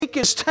take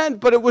his tent,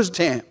 but it was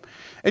damp.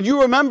 And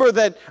you remember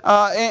that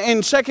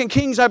in 2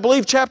 Kings, I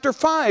believe, chapter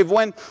 5,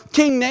 when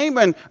King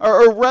Naaman,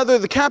 or rather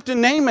the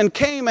captain Naaman,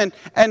 came and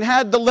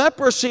had the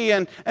leprosy,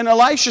 and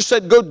Elisha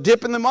said, go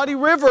dip in the muddy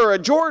river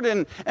at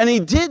Jordan. And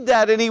he did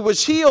that, and he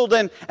was healed.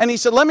 And he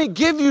said, let me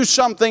give you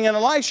something. And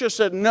Elisha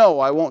said, no,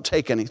 I won't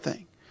take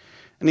anything.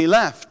 And he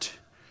left.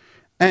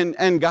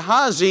 And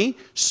Gehazi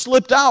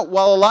slipped out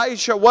while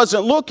Elisha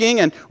wasn't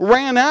looking and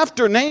ran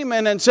after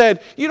Naaman and said,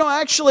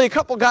 actually a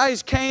couple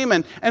guys came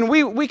and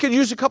we could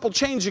use a couple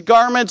change of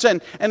garments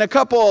and a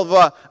couple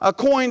of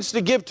coins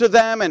to give to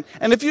them. And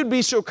if you'd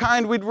be so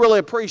kind, we'd really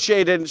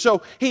appreciate it. And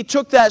so he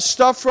took that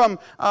stuff from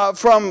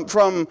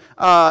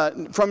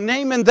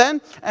Naaman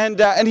then,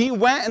 and he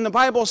went, and the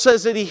Bible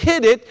says that he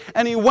hid it,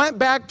 and he went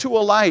back to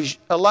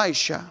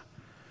Elisha.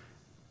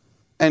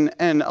 And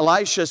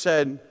Elisha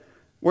said,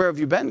 where have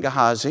you been,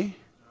 Gehazi?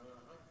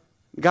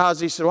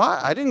 Gehazi said, well,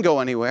 I didn't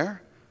go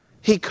anywhere.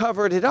 He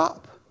covered it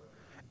up.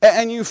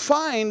 And you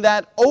find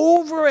that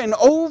over and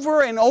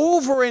over and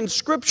over in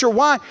Scripture.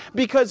 Why?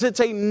 Because it's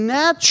a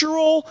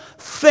natural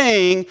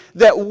thing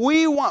that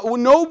we want.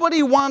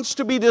 Nobody wants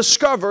to be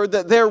discovered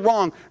that they're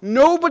wrong.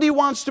 Nobody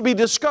wants to be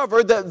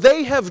discovered that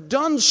they have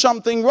done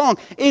something wrong.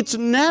 It's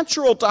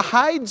natural to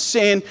hide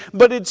sin,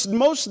 but it's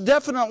most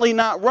definitely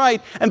not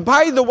right. And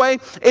by the way,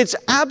 it's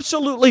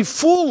absolutely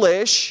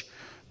foolish,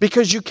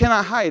 because you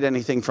cannot hide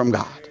anything from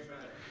God.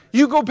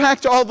 You go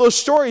back to all those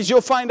stories, you'll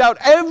find out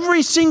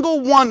every single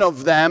one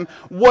of them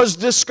was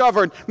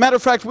discovered. Matter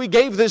of fact, we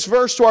gave this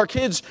verse to our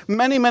kids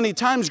many, many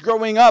times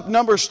growing up,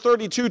 Numbers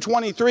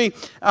 32:23.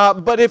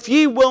 But if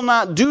ye will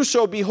not do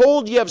so,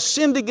 behold, ye have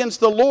sinned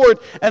against the Lord.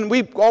 And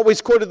we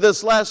always quoted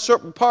this last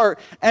certain part,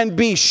 and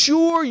be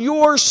sure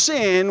your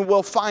sin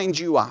will find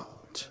you out.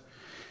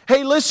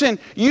 Hey, listen,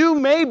 you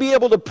may be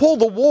able to pull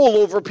the wool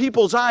over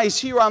people's eyes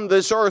here on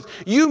this earth.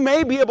 You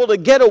may be able to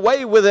get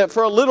away with it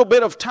for a little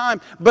bit of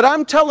time. But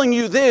I'm telling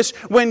you this,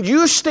 when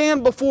you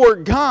stand before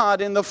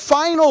God in the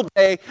final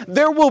day,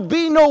 there will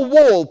be no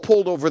wool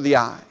pulled over the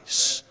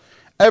eyes.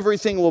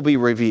 Everything will be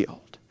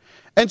revealed.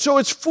 And so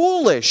it's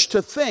foolish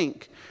to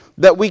think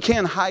that we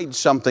can hide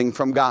something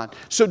from God.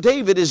 So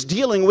David is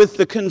dealing with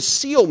the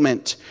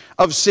concealment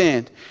of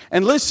sin.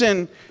 And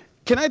listen,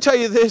 can I tell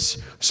you this?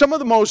 Some of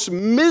the most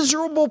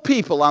miserable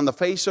people on the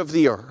face of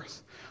the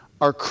earth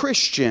are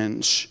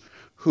Christians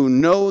who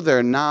know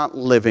they're not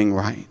living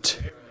right.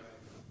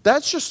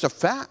 That's just a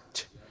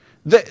fact.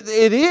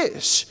 It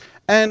is.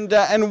 And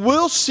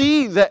we'll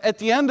see that at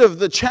the end of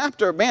the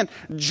chapter, man,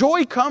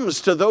 joy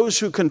comes to those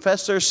who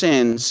confess their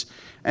sins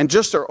and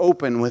just are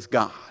open with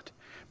God.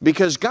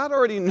 Because God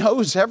already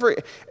knows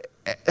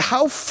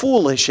how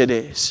foolish it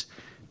is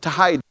to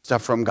hide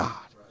stuff from God.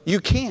 You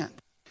can't.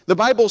 The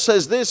Bible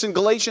says this in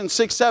Galatians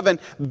 6:7,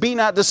 be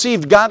not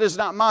deceived, God is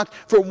not mocked,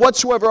 for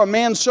whatsoever a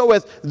man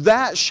soweth,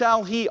 that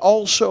shall he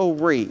also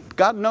reap.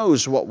 God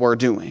knows what we're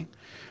doing.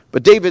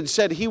 But David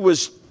said he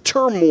was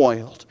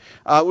turmoiled.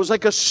 It was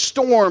like a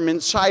storm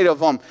inside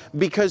of him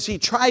because he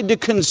tried to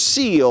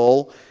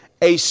conceal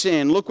a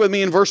sin. Look with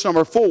me in verse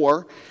number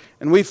 4,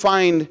 and we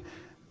find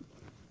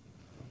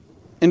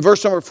in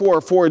verse number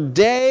 4, for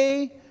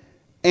day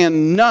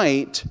and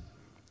night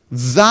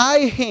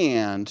thy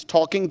hand,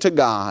 talking to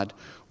God,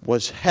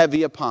 was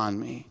heavy upon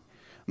me.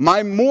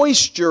 My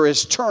moisture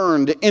is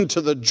turned into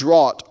the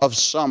drought of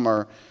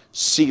summer,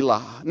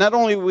 Selah. Not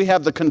only do we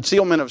have the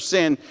concealment of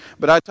sin,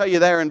 but I tell you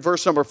there in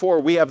verse number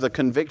 4, we have the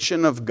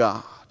conviction of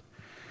God.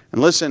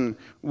 And listen,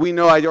 we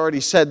know I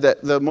already said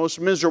that the most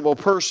miserable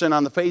person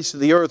on the face of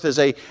the earth is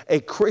a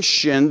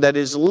Christian that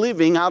is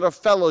living out of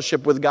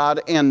fellowship with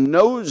God and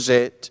knows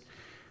it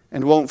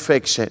and won't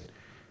fix it.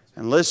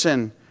 And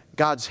listen,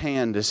 God's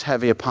hand is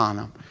heavy upon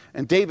him.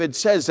 And David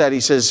says that.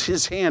 He says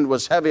his hand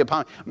was heavy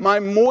upon me.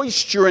 My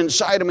moisture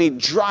inside of me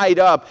dried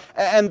up.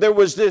 And there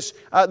was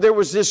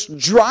this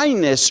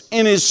dryness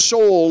in his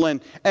soul.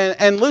 And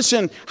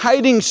listen,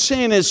 hiding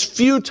sin is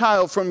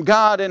futile from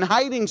God. And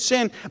hiding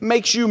sin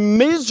makes you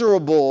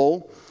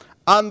miserable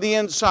on the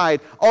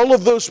inside. All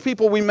of those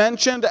people we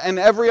mentioned and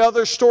every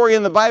other story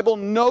in the Bible,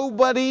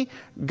 nobody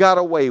got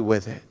away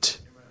with it.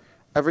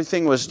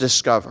 Everything was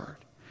discovered.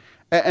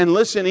 And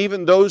listen,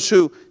 even those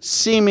who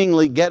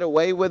seemingly get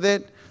away with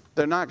it,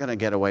 they're not going to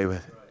get away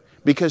with it.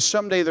 Because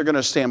someday they're going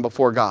to stand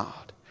before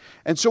God.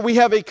 And so we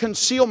have a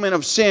concealment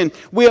of sin.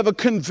 We have a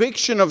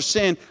conviction of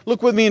sin.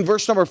 Look with me in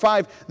verse number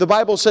 5. The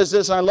Bible says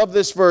this, and I love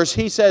this verse.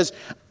 He says,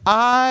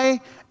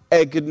 I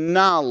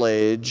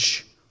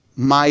acknowledge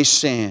my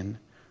sin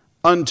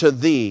unto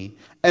thee,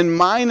 and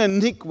mine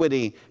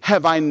iniquity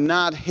have I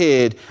not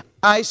hid.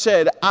 I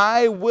said,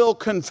 I will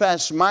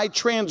confess my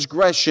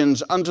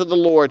transgressions unto the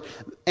Lord,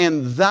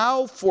 and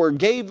thou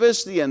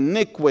forgavest the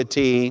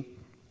iniquity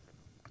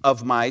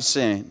of my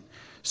sin.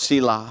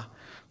 Selah.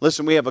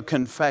 Listen, we have a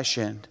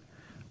confession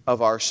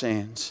of our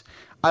sins.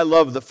 I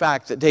love the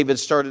fact that David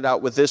started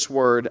out with this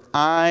word,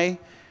 I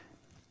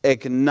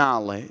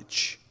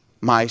acknowledge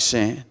my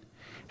sin.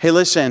 Hey,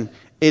 listen,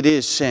 it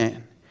is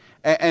sin.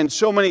 And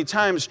so many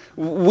times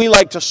we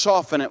like to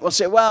soften it. We'll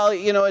say, well,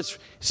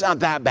 it's not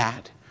that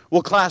bad.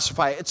 We'll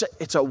classify it.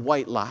 It's a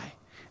white lie.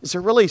 Is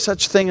there really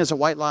such thing as a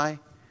white lie?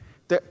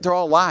 They're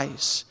all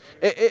lies.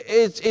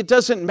 It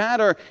doesn't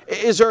matter.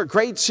 Is there a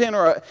great sin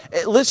or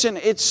listen,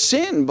 it's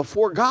sin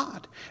before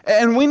God.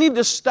 And we need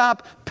to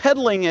stop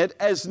peddling it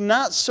as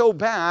not so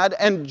bad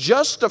and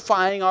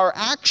justifying our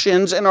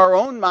actions in our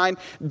own mind.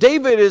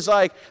 David is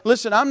like,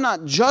 listen, I'm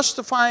not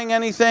justifying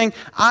anything.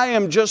 I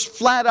am just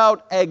flat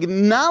out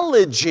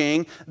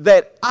acknowledging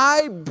that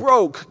I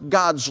broke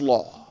God's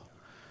law.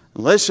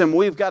 Listen,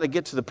 we've got to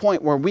get to the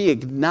point where we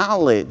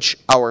acknowledge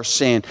our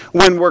sin,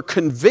 when we're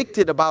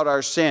convicted about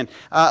our sin.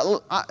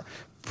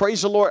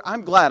 Praise the Lord.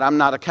 I'm glad I'm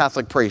not a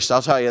Catholic priest,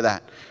 I'll tell you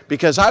that.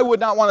 Because I would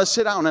not want to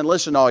sit down and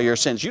listen to all your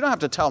sins. You don't have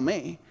to tell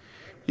me.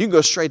 You can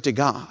go straight to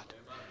God.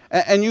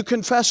 And you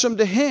confess them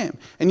to Him.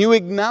 And you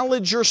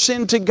acknowledge your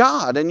sin to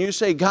God. And you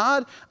say,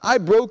 God, I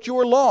broke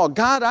your law.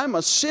 God, I'm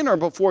a sinner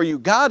before you.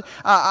 God,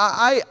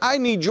 I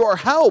need your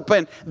help.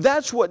 And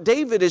that's what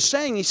David is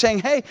saying. He's saying,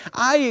 hey,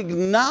 I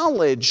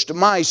acknowledged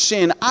my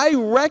sin. I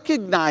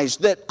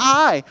recognized that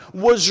I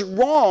was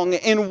wrong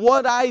in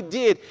what I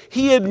did.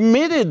 He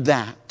admitted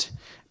that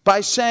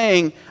by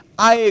saying,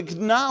 I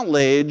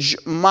acknowledge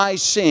my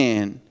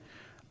sin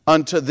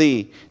unto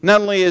thee.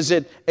 Not only is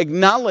it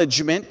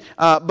acknowledgement,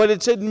 but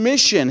it's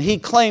admission. He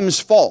claims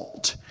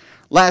fault.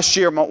 Last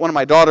year, one of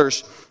my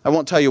daughters, I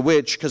won't tell you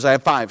which because I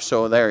have 5,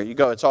 so there you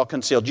go. It's all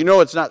concealed. You know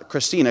it's not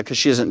Christina because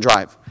she doesn't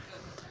drive.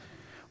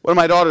 One of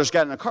my daughters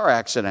got in a car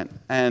accident,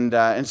 and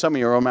some of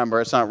you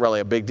remember, it's not really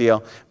a big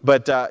deal,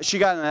 but she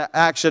got in an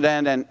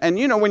accident, and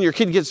you know when your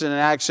kid gets in an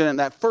accident,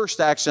 that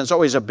first accident is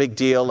always a big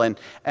deal, and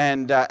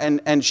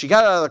she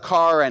got out of the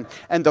car, and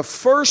the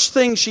first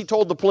thing she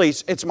told the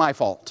police, it's my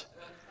fault.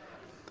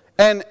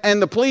 And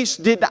the police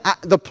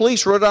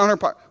wrote down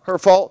her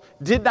fault,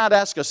 did not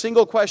ask a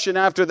single question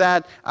after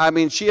that. I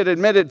mean, she had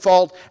admitted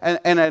fault.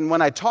 And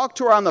when I talked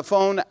to her on the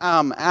phone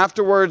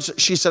afterwards,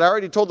 she said, I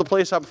already told the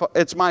police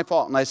it's my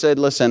fault. And I said,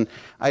 listen,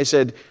 I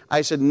said,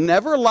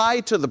 never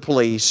lie to the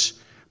police,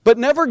 but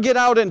never get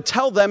out and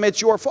tell them it's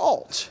your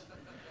fault.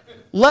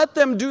 Let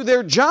them do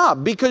their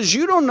job, because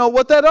you don't know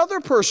what that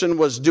other person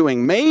was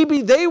doing.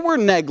 Maybe they were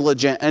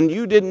negligent and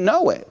you didn't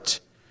know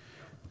it.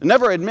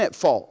 Never admit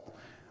fault.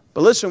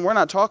 But listen, we're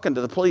not talking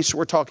to the police,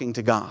 we're talking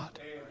to God.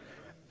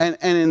 And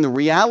in the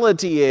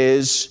reality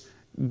is,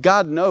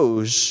 God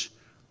knows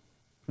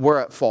we're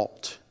at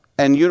fault.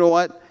 And you know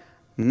what?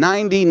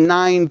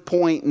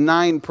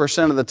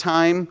 99.9% of the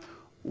time,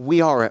 we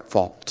are at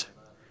fault.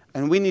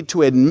 And we need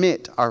to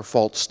admit our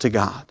faults to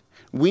God.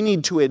 We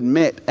need to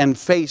admit and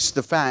face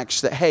the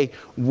facts that, hey,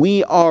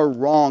 we are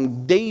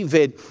wrong.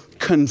 David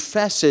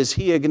confesses,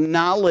 he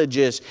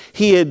acknowledges,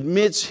 he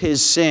admits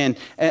his sin.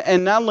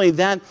 And not only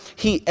that,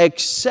 he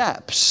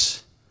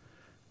accepts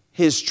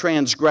his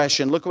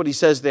transgression. Look what he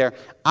says there.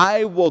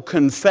 I will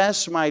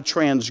confess my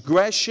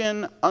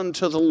transgression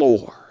unto the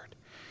Lord.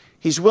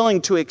 He's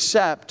willing to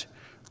accept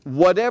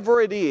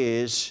whatever it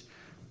is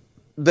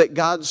that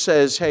God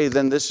says, hey,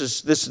 then this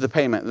is the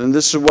payment, then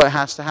this is what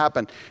has to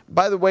happen.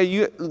 By the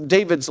way,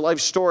 David's life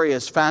story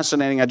is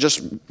fascinating. I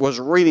just was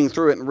reading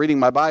through it and reading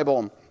my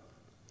Bible.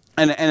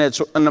 And it's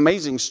an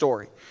amazing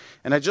story.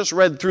 And I just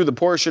read through the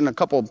portion I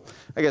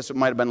guess it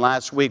might have been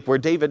last week, where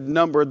David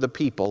numbered the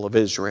people of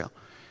Israel.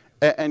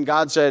 And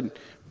God said,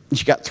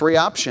 you got 3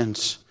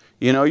 options.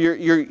 You know,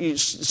 your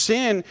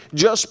sin,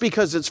 just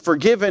because it's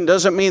forgiven,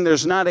 doesn't mean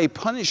there's not a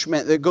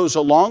punishment that goes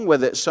along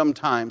with it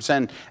sometimes.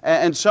 And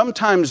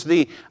sometimes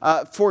the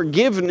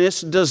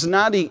forgiveness does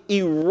not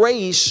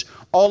erase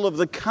all of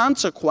the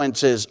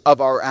consequences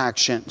of our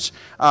actions.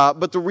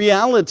 But the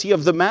reality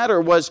of the matter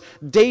was,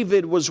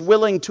 David was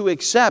willing to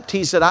accept.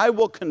 He said, I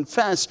will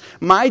confess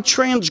my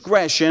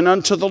transgression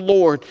unto the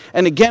Lord.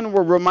 And again,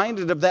 we're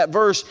reminded of that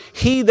verse,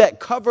 he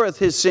that covereth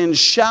his sins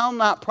shall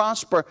not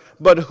prosper,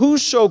 but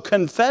whoso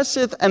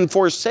confesseth and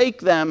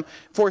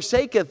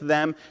forsaketh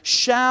them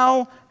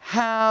shall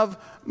have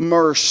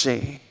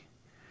mercy.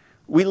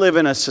 We live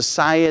in a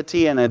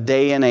society and a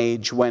day and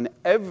age when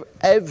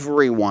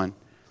everyone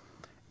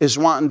is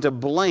wanting to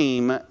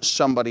blame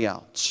somebody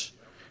else.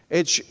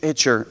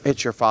 It's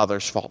your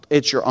father's fault.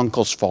 It's your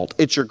uncle's fault.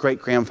 It's your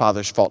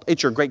great-grandfather's fault.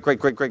 It's your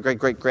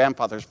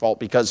great-great-great-great-great-great-grandfather's fault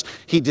because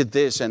he did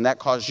this and that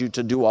caused you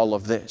to do all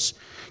of this.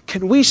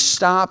 Can we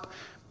stop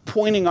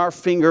pointing our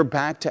finger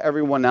back to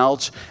everyone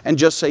else and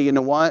just say, you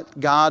know what,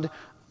 God,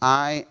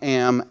 I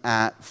am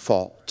at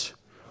fault.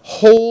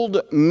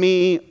 Hold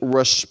me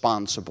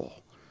responsible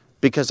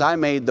because I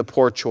made the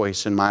poor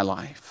choice in my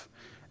life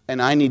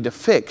and I need to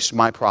fix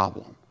my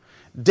problem.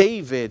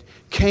 David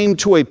came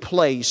to a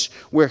place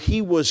where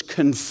he was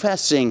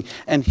confessing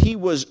and he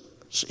was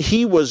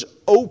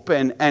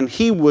open and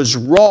he was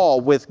raw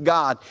with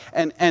God.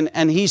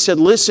 And he said,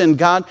 listen,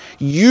 God,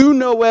 you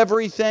know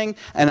everything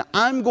and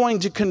I'm going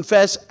to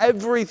confess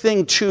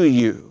everything to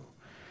you.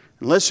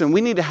 And listen,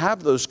 we need to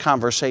have those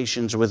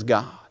conversations with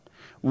God.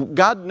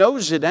 God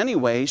knows it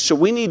anyway, so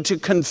we need to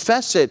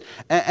confess it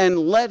and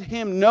let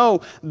Him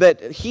know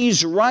that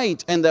He's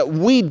right and that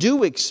we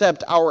do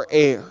accept our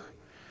error.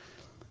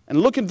 And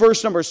look at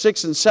verse number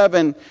 6 and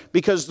 7,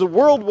 because the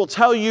world will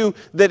tell you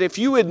that if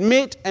you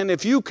admit and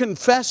if you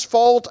confess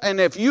fault and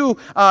if you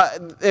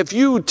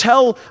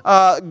tell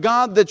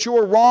God that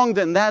you're wrong,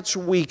 then that's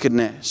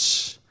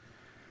weakness.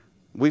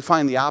 We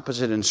find the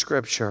opposite in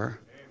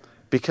Scripture,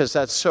 because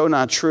that's so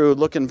not true.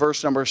 Look in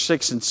verse number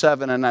 6 and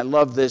 7, and I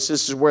love this.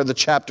 This is where the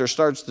chapter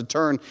starts to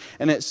turn,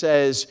 and it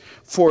says,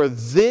 "For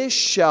this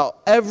shall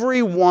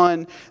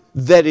everyone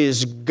that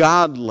is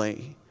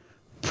godly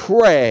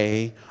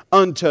pray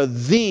unto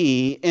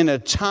thee in a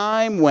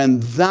time when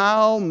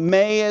thou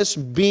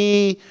mayest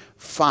be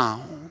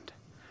found."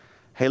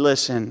 Hey,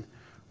 listen,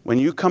 when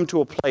you come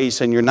to a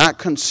place and you're not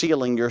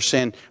concealing your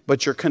sin,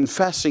 but you're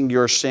confessing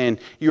your sin,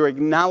 you're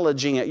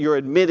acknowledging it, you're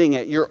admitting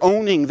it, you're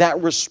owning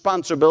that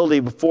responsibility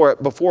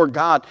before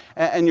God,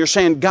 and you're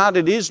saying, "God,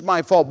 it is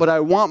my fault, but I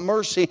want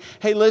mercy."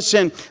 Hey,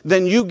 listen,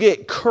 then you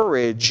get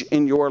courage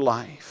in your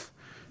life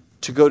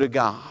to go to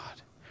God.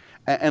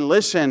 And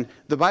listen,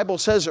 the Bible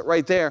says it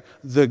right there.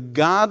 The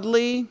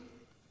godly,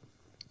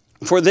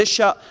 for this,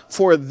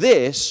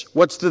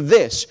 what's the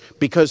this?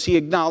 Because he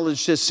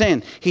acknowledged his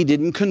sin. He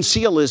didn't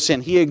conceal his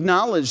sin. He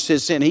acknowledged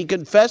his sin. He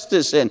confessed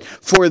his sin.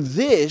 "For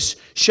this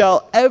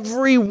shall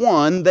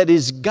everyone that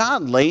is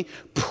godly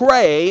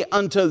pray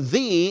unto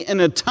thee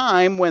in a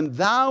time when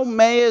thou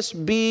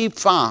mayest be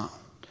found."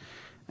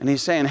 And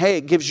he's saying, hey,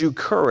 it gives you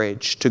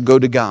courage to go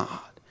to God.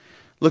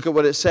 Look at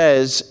what it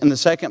says in the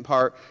second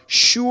part.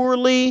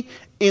 "Surely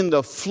in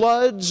the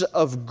floods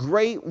of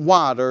great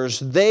waters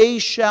they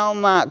shall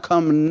not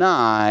come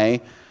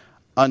nigh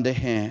unto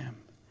him."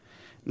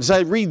 As I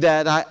read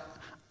that,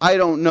 I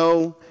don't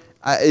know.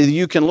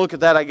 You can look at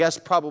that, I guess,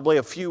 probably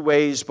a few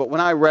ways. But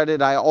when I read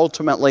it, I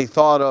ultimately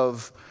thought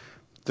of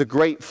the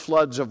great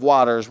floods of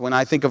waters. When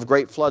I think of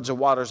great floods of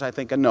waters, I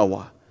think of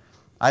Noah.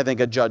 I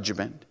think of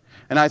judgment.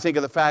 And I think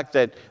of the fact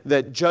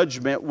that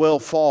judgment will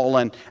fall.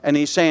 And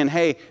he's saying,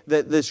 hey,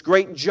 that this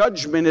great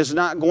judgment is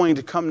not going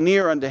to come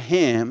near unto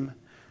him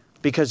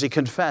because he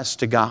confessed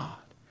to God.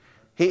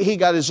 He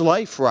got his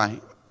life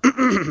right.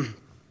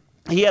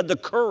 He had the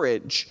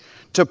courage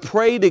to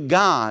pray to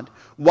God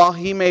while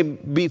he may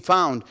be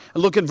found.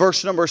 Look at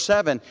verse number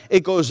 7.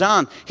 It goes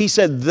on. He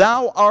said,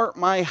 "Thou art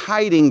my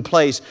hiding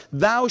place.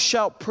 Thou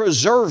shalt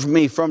preserve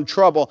me from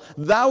trouble.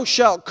 Thou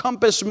shalt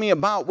compass me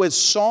about with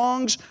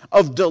songs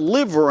of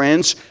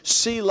deliverance."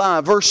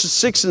 Selah. Verses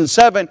 6 and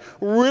 7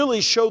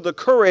 really show the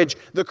courage.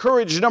 The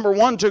courage, number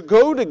one, to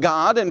go to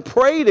God and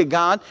pray to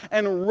God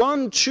and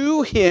run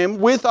to Him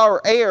with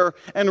our error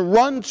and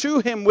run to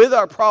Him with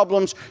our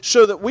problems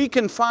so that we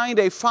can find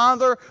a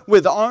Father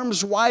with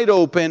arms wide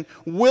open,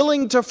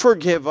 willing to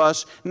forgive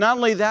us. Not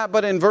only that,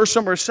 but in verse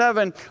number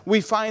 7, we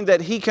find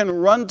that He can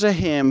run to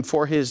Him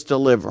for His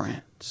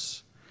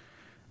deliverance.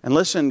 And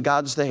listen,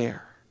 God's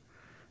there.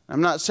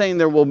 I'm not saying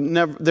there will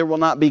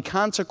not be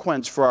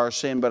consequence for our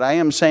sin, but I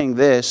am saying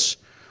this: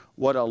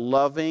 what a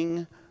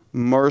loving,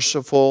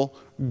 merciful,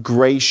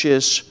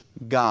 gracious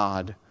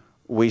God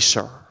we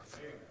serve.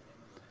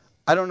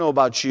 I don't know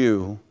about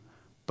you,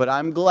 but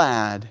I'm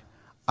glad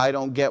I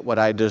don't get what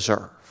I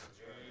deserve.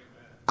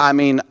 I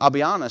mean, I'll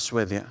be honest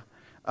with you.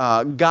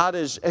 God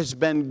has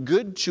been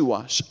good to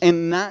us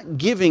in not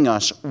giving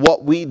us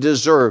what we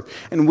deserve.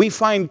 And we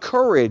find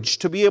courage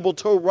to be able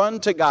to run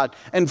to God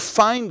and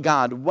find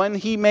God when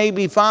He may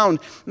be found.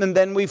 And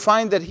then we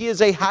find that He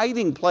is a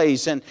hiding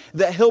place and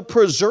that He'll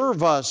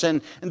preserve us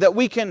and that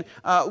we can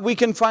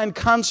find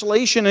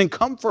consolation and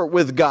comfort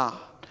with God.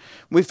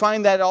 We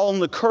find that all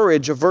in the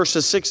courage of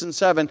verses 6 and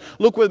 7.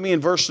 Look with me in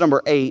verse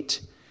number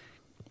 8.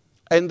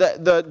 And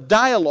the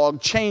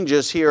dialogue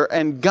changes here,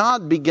 and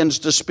God begins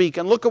to speak.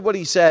 And look at what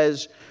He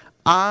says.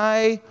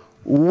 "I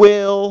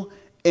will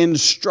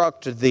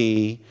instruct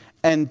thee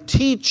and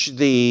teach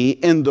thee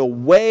in the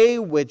way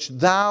which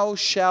thou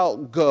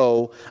shalt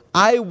go.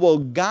 I will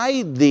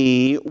guide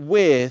thee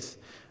with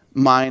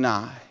mine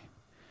eye."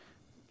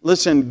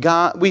 Listen,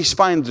 God, we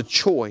find the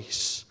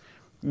choice.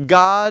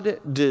 God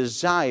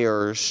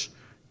desires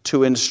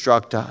to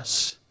instruct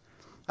us.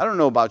 I don't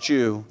know about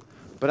you,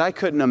 but I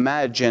couldn't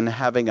imagine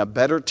having a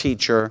better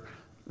teacher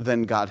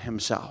than God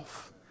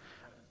Himself.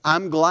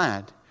 I'm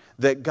glad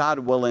that God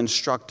will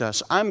instruct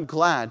us. I'm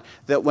glad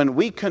that when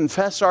we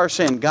confess our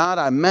sin, "God,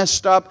 I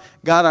messed up.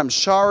 God, I'm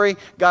sorry.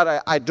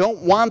 God, I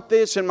don't want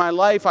this in my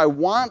life. I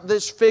want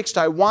this fixed.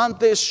 I want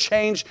this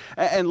changed."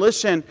 And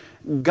listen,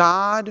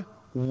 God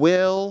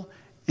will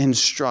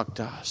instruct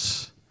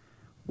us.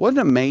 What an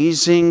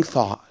amazing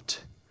thought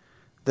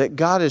that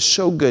God is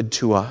so good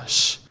to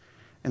us.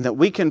 And that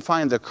we can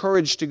find the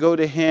courage to go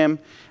to Him.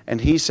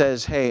 And He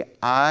says, hey,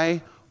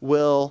 I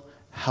will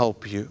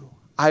help you.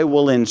 I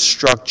will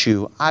instruct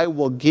you. I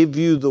will give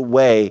you the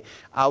way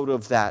out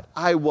of that.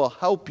 I will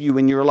help you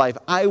in your life.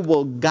 I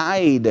will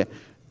guide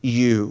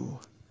you.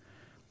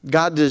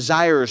 God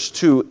desires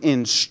to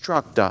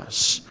instruct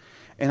us.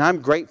 And I'm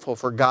grateful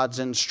for God's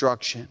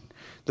instruction.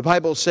 The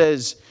Bible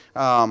says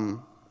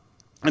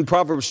in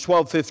Proverbs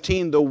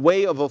 12:15, "The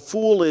way of a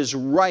fool is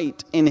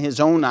right in his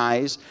own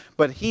eyes,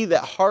 but he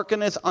that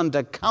hearkeneth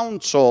unto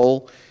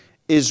counsel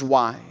is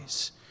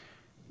wise."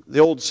 The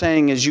old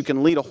saying is you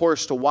can lead a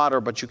horse to water,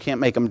 but you can't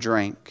make him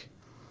drink.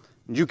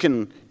 You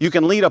can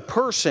lead a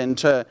person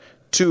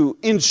to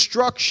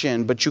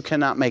instruction, but you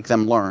cannot make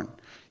them learn.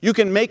 You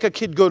can make a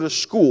kid go to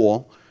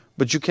school,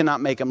 but you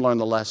cannot make him learn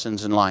the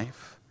lessons in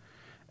life.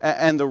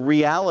 And the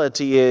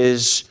reality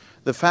is,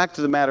 the fact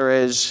of the matter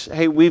is,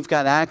 hey, we've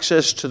got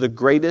access to the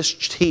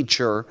greatest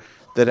teacher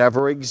that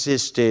ever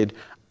existed,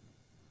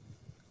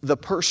 the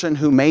person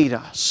who made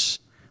us.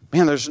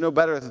 Man, there's no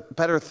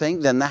better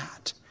thing than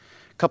that.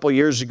 A couple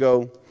years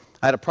ago,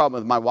 I had a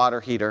problem with my water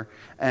heater,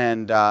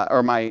 and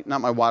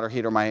not my water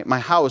heater, my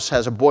house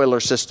has a boiler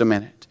system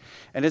in it.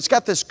 And it's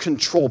got this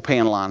control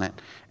panel on it.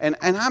 And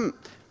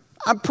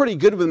I'm pretty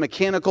good with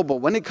mechanical, but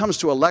when it comes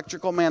to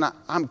electrical, man,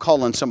 I'm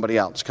calling somebody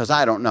else because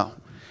I don't know.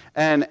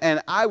 And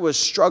I was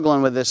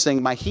struggling with this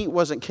thing. My heat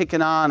wasn't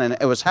kicking on, and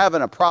it was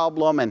having a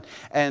problem. And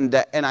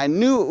I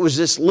knew it was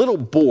this little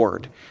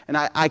board. And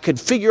I could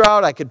figure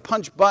out, I could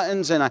punch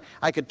buttons, and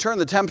I could turn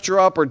the temperature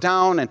up or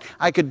down, and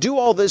I could do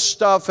all this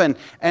stuff. And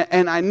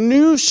I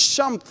knew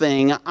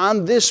something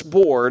on this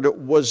board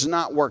was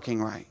not working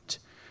right.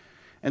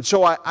 And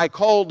so I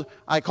called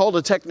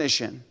a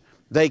technician.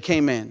 They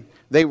came in.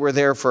 They were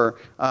there for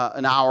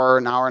an hour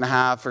and a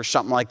half or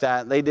something like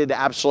that. They did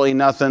absolutely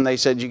nothing. They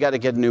said, you got to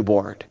get a new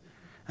board.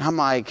 And I'm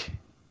like,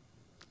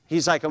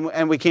 he's like,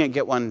 and we can't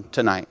get one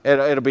tonight.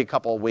 It'll be a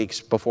couple of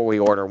weeks before we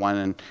order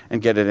one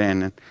and get it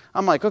in. And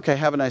I'm like, okay,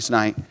 have a nice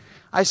night.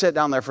 I sat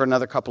down there for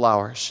another couple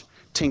hours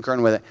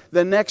tinkering with it.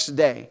 The next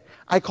day,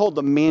 I called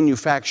the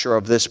manufacturer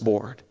of this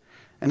board.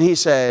 And he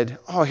said,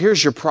 oh,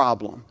 here's your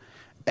problem.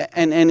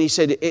 And he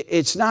said,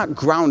 it's not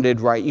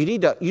grounded right. You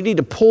need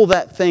to pull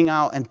that thing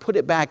out and put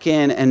it back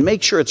in and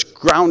make sure it's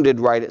grounded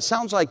right. It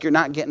sounds like you're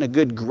not getting a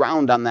good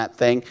ground on that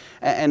thing,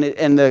 and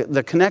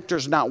the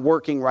connector's not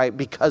working right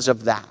because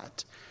of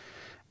that.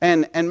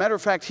 And matter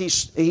of fact, he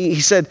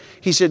said,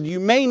 you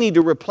may need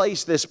to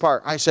replace this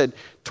part. I said,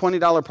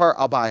 $20 part,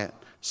 I'll buy it.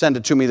 Send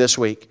it to me this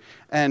week.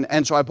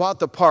 And so I bought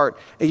the part.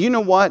 And you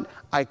know what?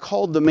 I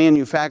called the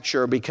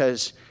manufacturer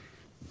because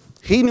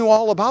he knew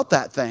all about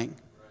that thing.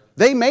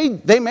 They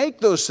make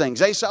those things.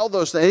 They sell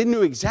those things. They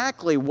knew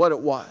exactly what it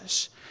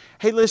was.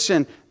 Hey,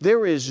 listen,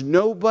 there is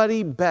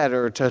nobody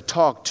better to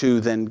talk to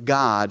than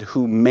God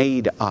who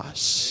made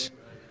us.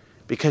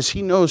 Because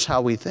He knows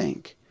how we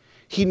think.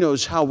 He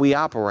knows how we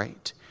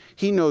operate.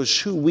 He knows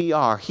who we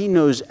are. He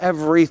knows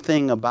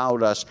everything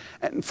about us.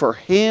 And for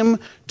Him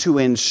to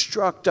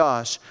instruct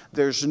us,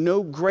 there's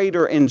no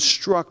greater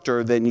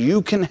instructor than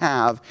you can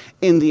have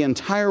in the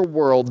entire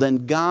world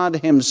than God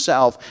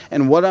Himself.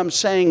 And what I'm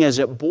saying is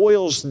it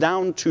boils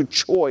down to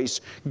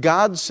choice.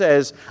 God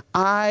says,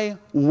 I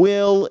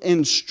will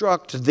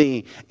instruct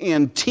thee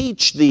and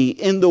teach thee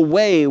in the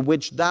way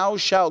which thou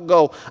shalt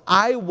go.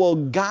 I will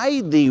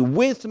guide thee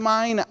with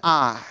mine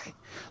eye.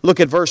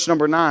 Look at verse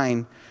number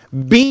 9.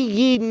 Be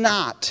ye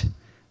not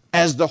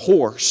as the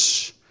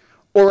horse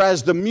or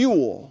as the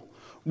mule,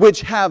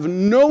 which have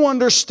no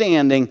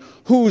understanding,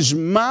 whose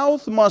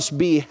mouth must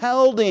be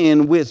held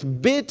in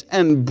with bit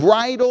and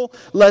bridle,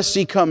 lest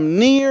he come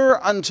near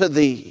unto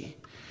thee.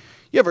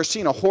 You ever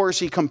seen a horse?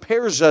 He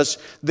compares us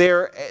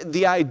there.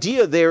 The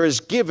idea there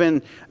is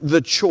given the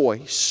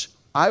choice.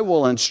 I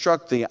will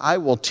instruct thee. I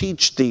will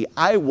teach thee.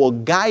 I will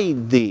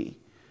guide thee.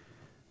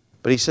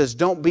 But he says,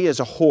 don't be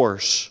as a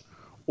horse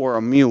or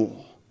a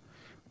mule.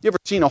 You ever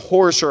seen a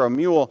horse or a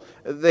mule?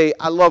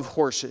 I love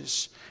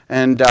horses.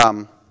 And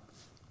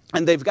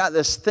they've got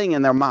this thing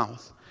in their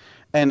mouth.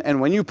 And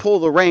when you pull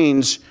the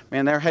reins,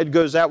 man, their head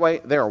goes that way,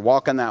 they're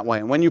walking that way.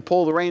 And when you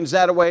pull the reins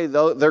that way,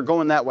 they're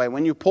going that way.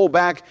 When you pull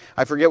back,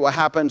 I forget what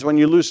happens. When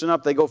you loosen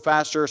up, they go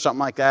faster or something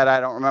like that. I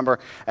don't remember.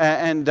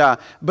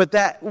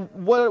 But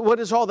what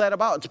is all that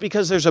about? It's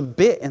because there's a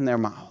bit in their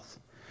mouth.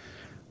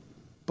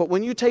 But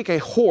when you take a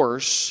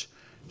horse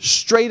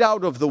straight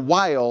out of the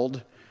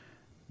wild,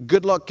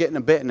 good luck getting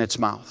a bit in its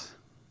mouth.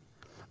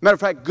 Matter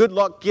of fact, good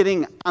luck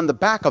getting on the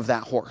back of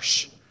that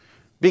horse.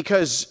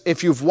 Because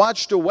if you've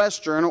watched a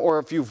Western or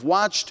if you've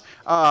watched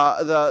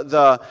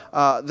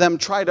them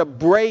try to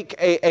break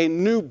a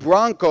new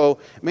Bronco,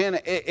 man,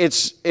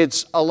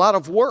 it's a lot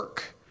of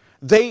work.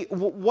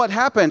 What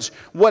happens?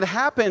 What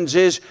happens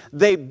is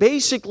they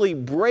basically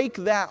break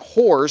that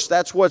horse.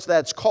 That's what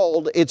that's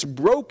called. It's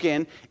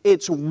broken.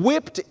 It's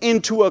whipped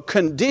into a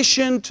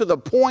condition to the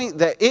point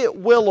that it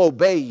will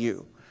obey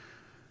you.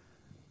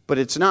 But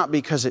it's not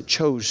because it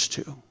chose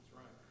to.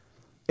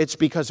 It's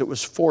because it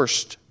was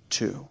forced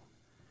to.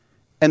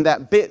 And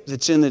that bit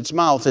that's in its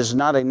mouth is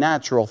not a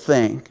natural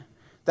thing.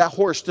 That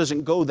horse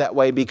doesn't go that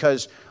way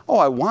because, oh,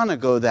 I want to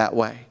go that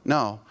way.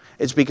 No,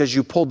 it's because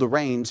you pulled the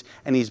reins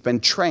and he's been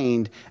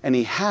trained and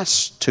he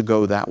has to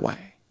go that way.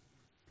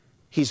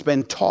 He's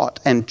been taught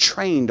and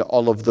trained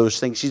all of those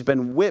things. He's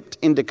been whipped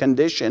into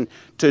condition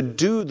to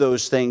do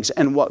those things.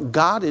 And what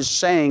God is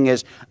saying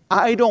is,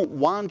 I don't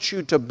want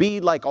you to be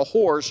like a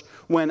horse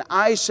when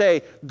I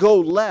say go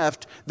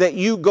left, that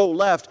you go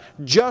left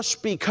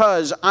just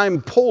because I'm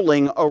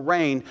pulling a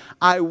rein.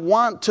 I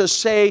want to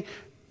stand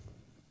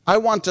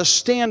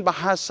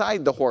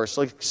beside the horse.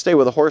 Let's stay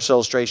with a horse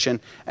illustration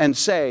and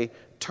say,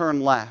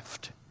 turn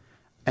left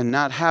and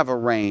not have a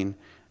rein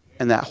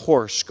and that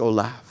horse go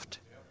left.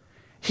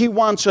 He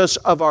wants us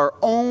of our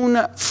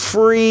own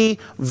free,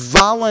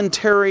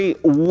 voluntary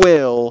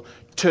will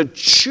to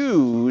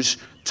choose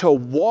to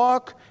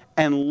walk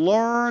and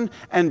learn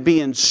and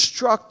be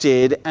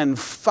instructed and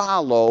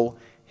follow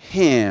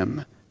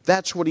Him.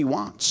 That's what He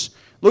wants.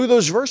 Look at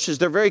those verses.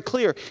 They're very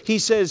clear. He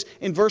says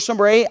in verse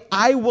number 8,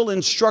 I will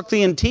instruct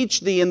thee and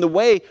teach thee in the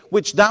way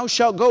which thou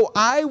shalt go.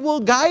 I will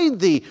guide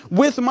thee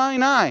with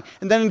mine eye.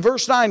 And then in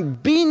verse 9,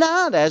 be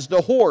not as the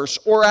horse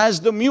or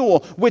as the mule,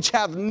 which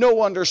have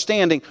no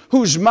understanding,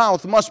 whose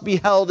mouth must be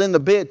held in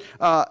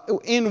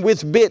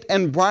with bit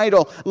and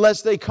bridle,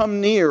 lest they come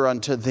near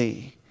unto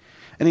thee.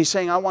 And He's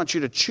saying, I want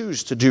you to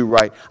choose to do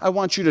right. I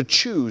want you to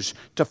choose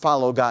to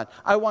follow God.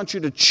 I want you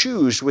to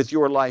choose with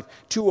your life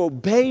to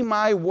obey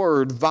my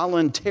word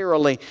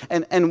voluntarily.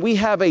 And we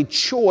have a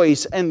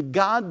choice, and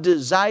God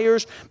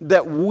desires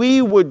that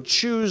we would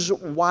choose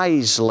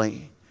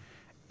wisely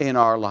in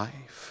our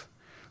life.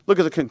 Look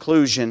at the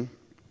conclusion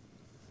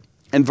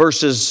in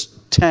verses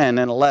 10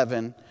 and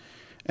 11.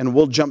 And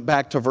we'll jump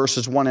back to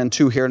verses 1 and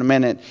 2 here in a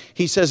minute.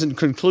 He says in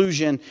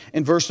conclusion,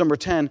 in verse number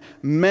 10,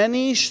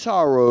 many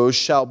sorrows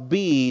shall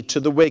be to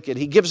the wicked.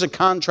 He gives a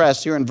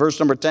contrast here in verse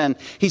number 10.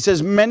 He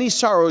says, many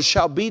sorrows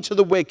shall be to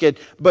the wicked,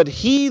 but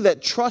he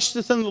that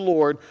trusteth in the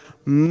Lord,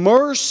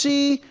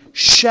 mercy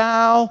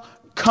shall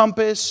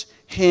compass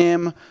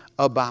him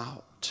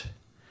about.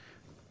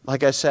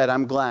 Like I said,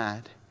 I'm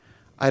glad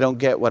I don't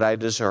get what I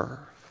deserve.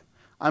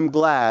 I'm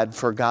glad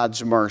for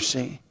God's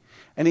mercy.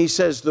 And he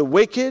says, the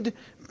wicked,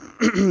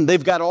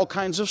 they've got all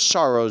kinds of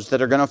sorrows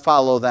that are going to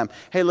follow them.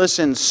 Hey,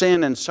 listen,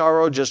 sin and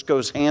sorrow just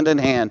goes hand in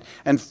hand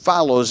and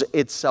follows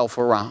itself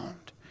around.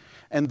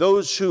 And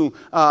those who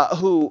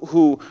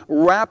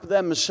wrap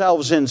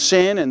themselves in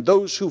sin and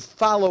those who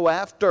follow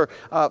after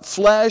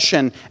flesh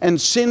and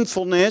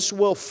sinfulness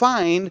will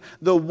find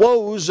the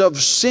woes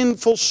of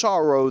sinful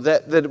sorrow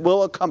that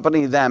will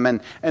accompany them.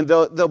 And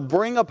they'll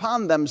bring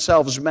upon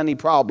themselves many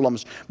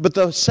problems. But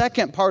the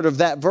second part of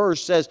that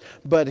verse says,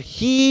 but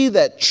he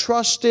that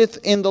trusteth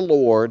in the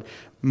Lord,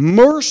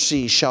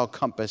 mercy shall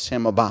compass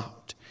him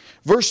about.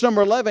 Verse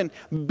number 11,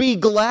 be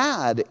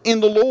glad in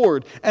the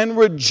Lord, and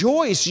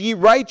rejoice, ye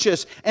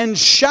righteous, and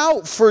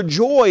shout for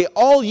joy,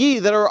 all ye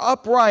that are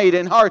upright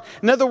in heart.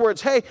 In other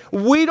words, hey,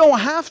 we don't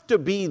have to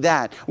be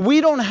that.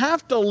 We don't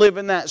have to live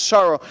in that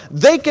sorrow.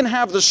 They can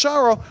have the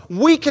sorrow.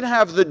 We can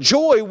have the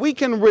joy. We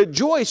can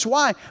rejoice.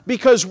 Why?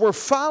 Because we're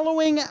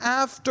following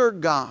after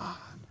God.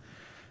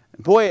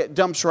 Boy, it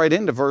dumps right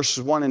into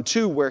verses 1 and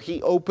 2 where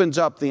he opens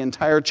up the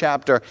entire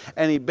chapter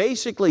and he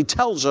basically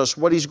tells us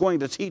what he's going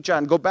to teach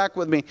on. Go back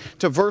with me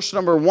to verse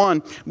number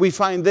 1. We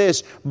find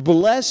this,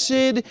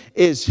 blessed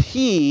is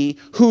he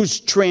whose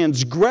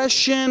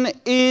transgression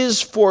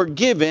is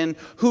forgiven,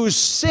 whose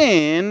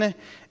sin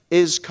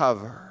is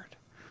covered.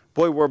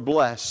 Boy, we're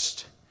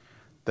blessed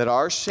that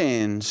our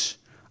sins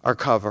are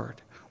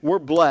covered. We're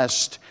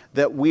blessed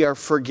that we are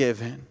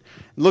forgiven.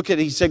 Look at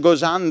it, he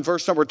goes on in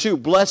verse number 2.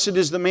 Blessed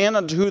is the man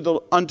unto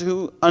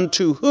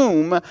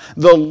whom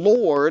the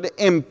Lord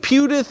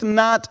imputeth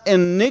not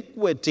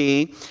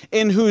iniquity,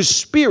 in whose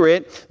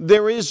spirit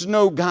there is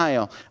no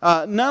guile.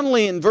 Not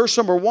only in verse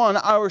number 1,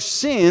 our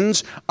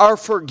sins are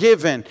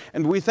forgiven.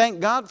 And we thank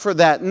God for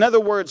that. In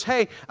other words,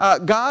 hey,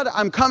 God,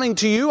 I'm coming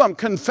to you. I'm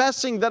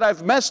confessing that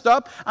I've messed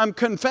up. I'm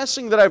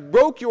confessing that I've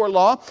broke your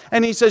law.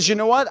 And he says, you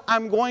know what?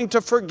 I'm going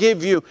to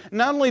forgive you.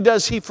 Not only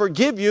does he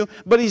forgive you,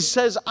 but he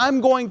says, I'm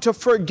going to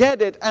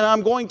forget it and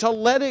I'm going to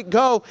let it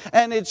go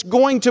and it's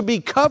going to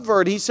be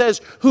covered. He says,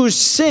 whose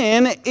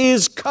sin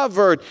is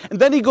covered. And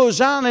then he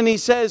goes on and he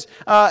says,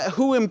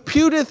 who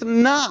imputeth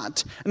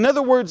not. In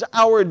other words,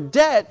 our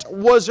debt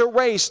was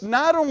erased.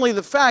 Not only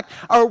the fact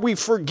are we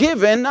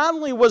forgiven, not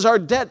only was our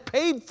debt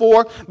paid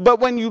for, but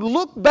when you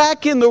look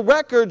back in the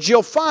records,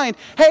 you'll find,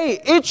 hey,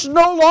 it's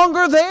no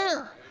longer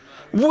there.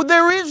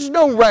 There is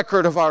no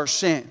record of our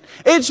sin.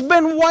 It's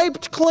been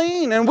wiped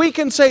clean, and we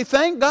can say,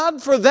 thank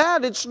God for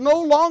that. It's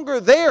no longer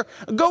there.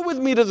 Go with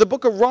me to the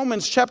book of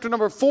Romans, chapter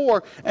number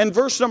 4, and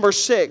verse number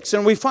 6.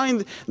 And we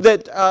find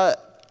that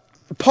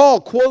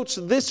Paul quotes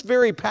this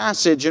very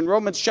passage in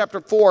Romans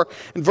chapter 4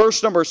 and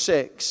verse number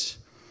 6.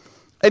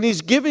 And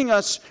he's giving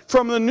us,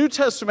 from the New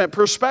Testament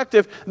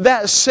perspective,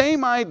 that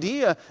same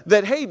idea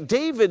that, hey,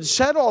 David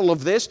said all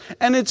of this,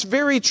 and it's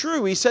very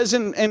true. He says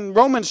in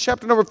Romans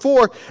chapter number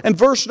 4 and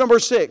verse number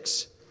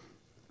 6,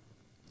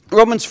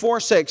 Romans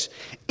 4:6,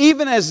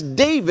 even as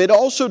David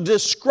also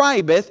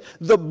describeth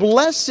the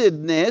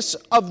blessedness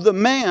of the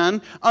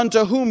man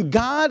unto whom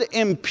God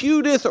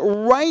imputeth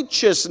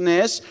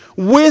righteousness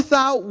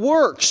without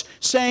works,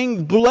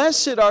 saying,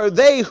 blessed are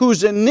they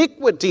whose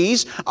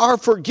iniquities are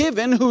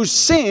forgiven, whose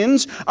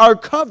sins are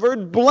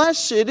covered.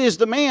 Blessed is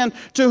the man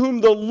to whom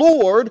the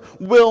Lord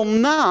will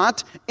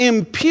not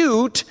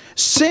impute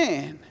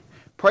sin.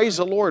 Praise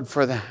the Lord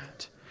for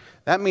that.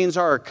 That means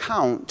our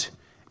account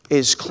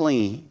is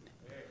clean.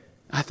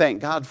 I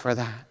thank God for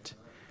that.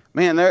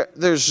 Man,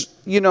 there's,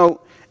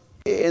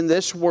 in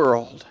this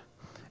world,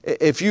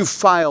 If you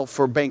file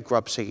for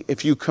bankruptcy,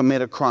 if you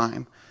commit a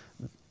crime,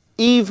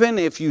 even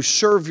if you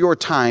serve your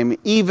time,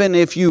 even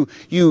if you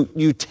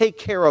take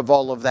care of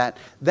all of that,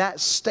 that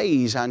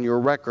stays on your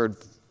record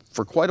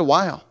for quite a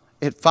while.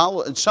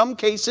 In some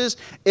cases,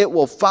 it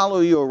will follow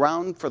you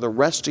around for the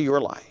rest of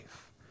your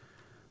life.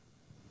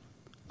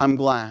 I'm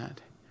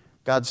glad.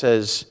 God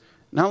says,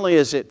 not only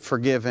is it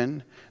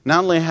forgiven,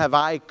 not only have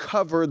I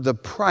covered the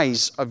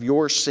price of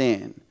your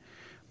sin,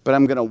 but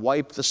I'm going to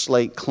wipe the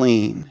slate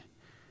clean.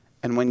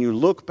 And when you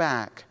look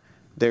back,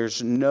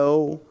 there's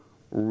no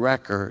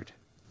record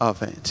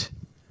of it.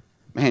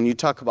 Man, you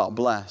talk about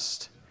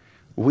blessed.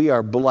 We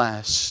are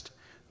blessed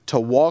to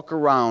walk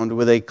around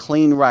with a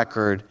clean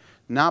record,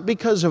 not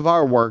because of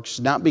our works,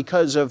 not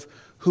because of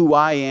who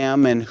I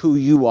am and who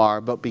you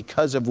are, but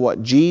because of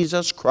what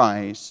Jesus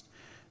Christ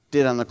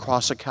did on the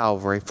cross of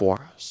Calvary for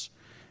us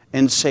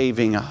in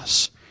saving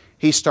us.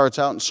 He starts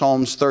out in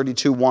Psalms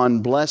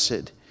 32:1,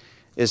 blessed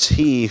is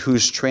he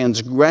whose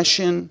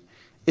transgression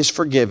is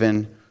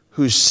forgiven,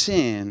 whose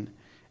sin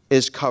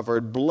is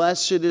covered.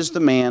 Blessed is the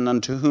man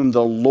unto whom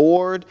the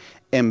Lord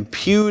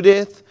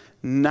imputeth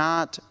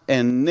not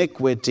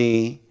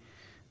iniquity.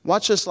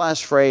 Watch this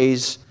last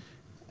phrase,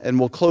 and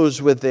we'll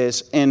close with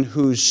this. In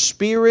whose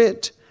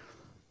spirit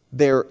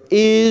there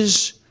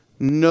is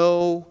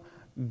no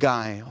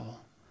guile.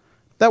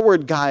 That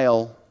word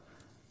guile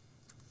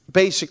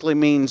basically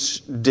means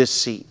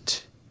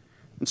deceit.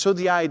 And so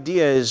the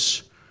idea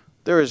is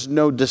there is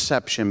no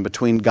deception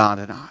between God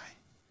and I.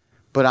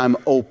 But I'm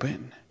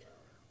open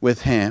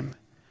with Him.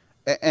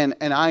 And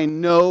I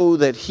know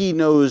that He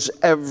knows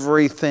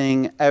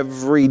everything,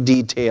 every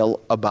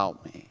detail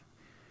about me.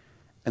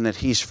 And that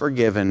He's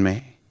forgiven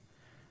me.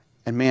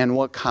 And man,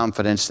 what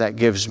confidence that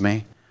gives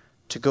me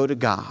to go to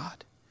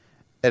God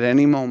at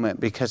any moment,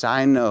 because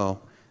I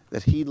know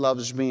that He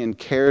loves me and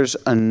cares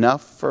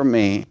enough for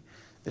me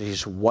that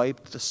He's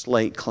wiped the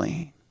slate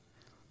clean.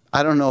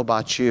 I don't know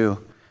about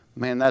you.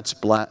 Man, that is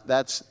blessed.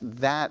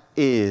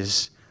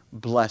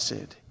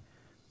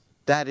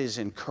 That is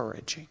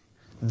encouraging.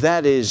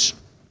 That is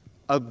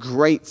a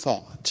great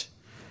thought.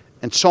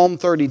 And Psalm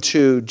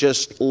 32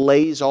 just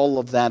lays all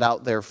of that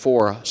out there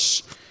for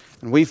us.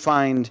 And we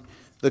find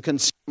the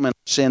concealment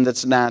of sin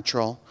that's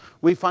natural.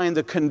 We find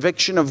the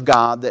conviction of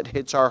God that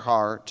hits our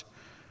heart.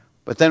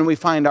 But then we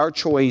find our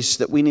choice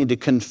that we need to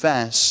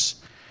confess,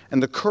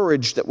 and the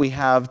courage that we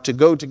have to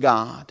go to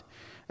God,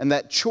 and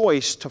that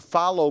choice to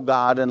follow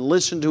God and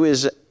listen to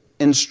His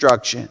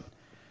instruction.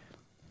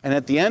 And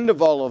at the end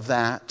of all of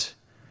that,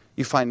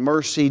 you find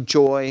mercy,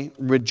 joy,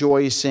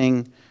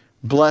 rejoicing,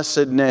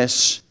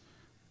 blessedness,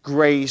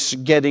 grace,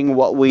 getting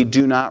what we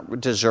do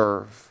not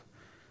deserve.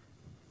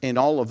 And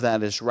all of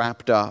that is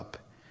wrapped up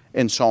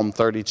in Psalm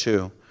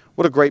 32.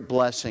 What a great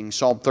blessing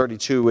Psalm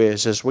 32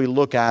 is. As we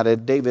look at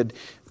it, David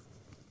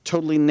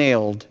totally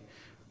nailed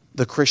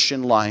the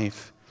Christian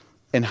life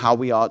and how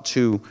we ought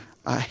to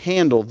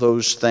handle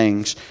those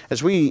things.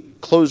 As we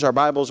close our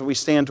Bibles, we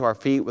stand to our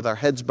feet with our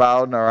heads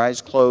bowed and our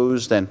eyes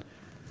closed, and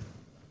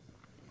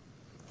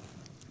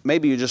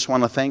maybe you just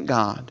want to thank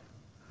God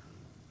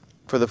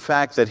for the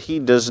fact that He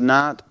does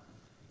not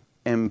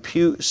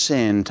impute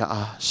sin to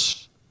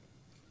us.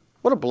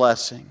 What a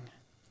blessing.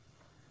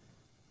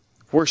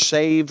 We're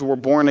saved, we're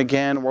born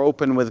again, we're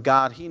open with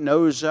God. He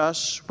knows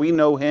us, we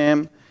know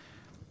Him.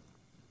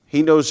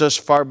 He knows us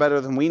far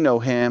better than we know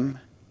Him.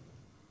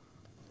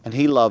 And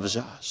He loves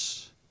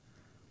us.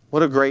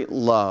 What a great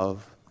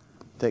love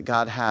that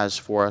God has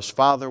for us.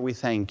 Father, we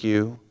thank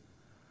You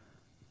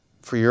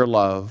for Your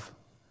love.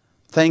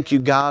 Thank You,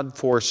 God,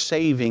 for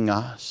saving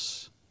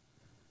us.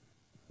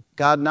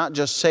 God, not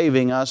just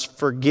saving us,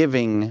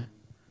 forgiving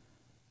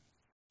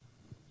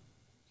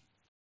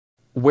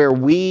where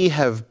we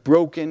have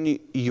broken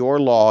Your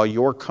law,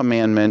 Your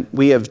commandment.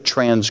 We have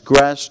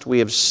transgressed, we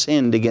have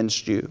sinned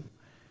against You.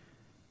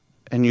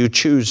 And You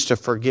choose to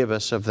forgive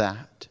us of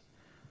that.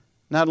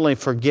 Not only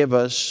forgive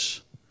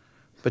us,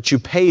 but You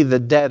pay the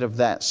debt of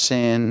that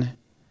sin.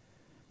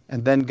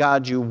 And then,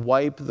 God, You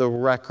wipe the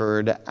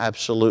record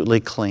absolutely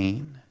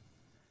clean.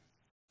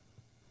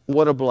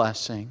 What a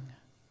blessing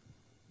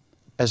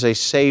as a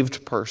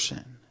saved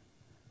person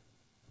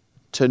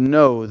to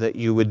know that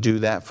You would do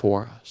that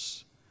for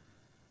us.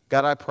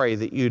 God, I pray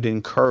that You'd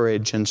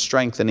encourage and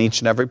strengthen each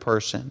and every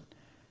person.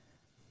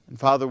 And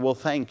Father, we'll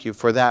thank You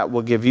for that.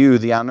 We'll give You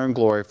the honor and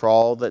glory for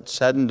all that's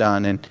said and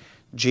done. In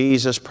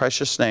Jesus'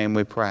 precious name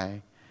we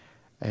pray.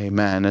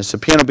 Amen. As the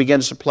piano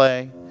begins to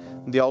play,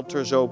 the altar is open.